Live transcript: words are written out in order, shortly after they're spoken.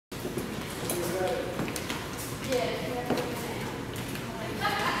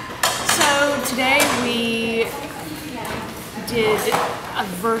did a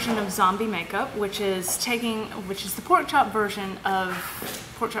version of zombie makeup, which is the Porkchop version of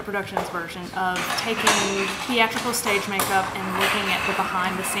Porkchop Productions version of taking theatrical stage makeup and looking at the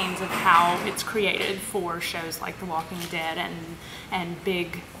behind the scenes of how it's created for shows like The Walking Dead and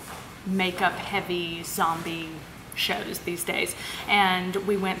big makeup heavy zombie shows these days. And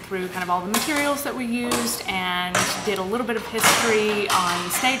we went through kind of all the materials that we used and did a little bit of history on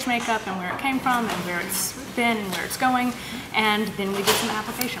stage makeup and where it came from and where it's been and where it's going, and then we did some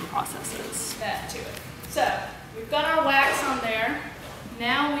application processes to it. So we've got our wax on there.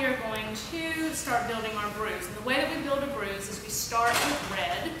 Now we are going to start building our bruise. And the way that we build a bruise is we start with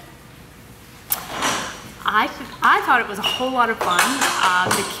red. I thought it was a whole lot of fun.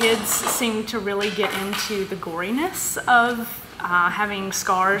 The kids seemed to really get into the goriness of having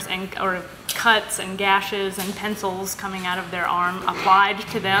scars or cuts and gashes and pencils coming out of their arm applied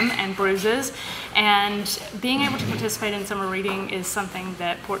to them and bruises. And being able to participate in summer reading is something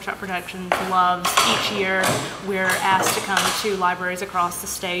that Porkchop Productions loves. Each year we're asked to come to libraries across the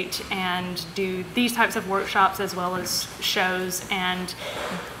state and do these types of workshops as well as shows. And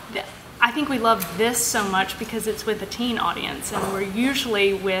I think we love this so much because it's with a teen audience, and we're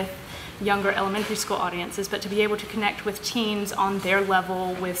usually with younger elementary school audiences, but to be able to connect with teens on their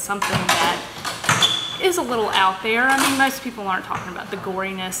level with something that is a little out there. I mean, most people aren't talking about the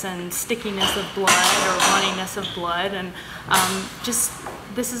goriness and stickiness of blood or runniness of blood, and just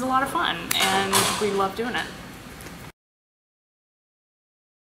this is a lot of fun, and we love doing it.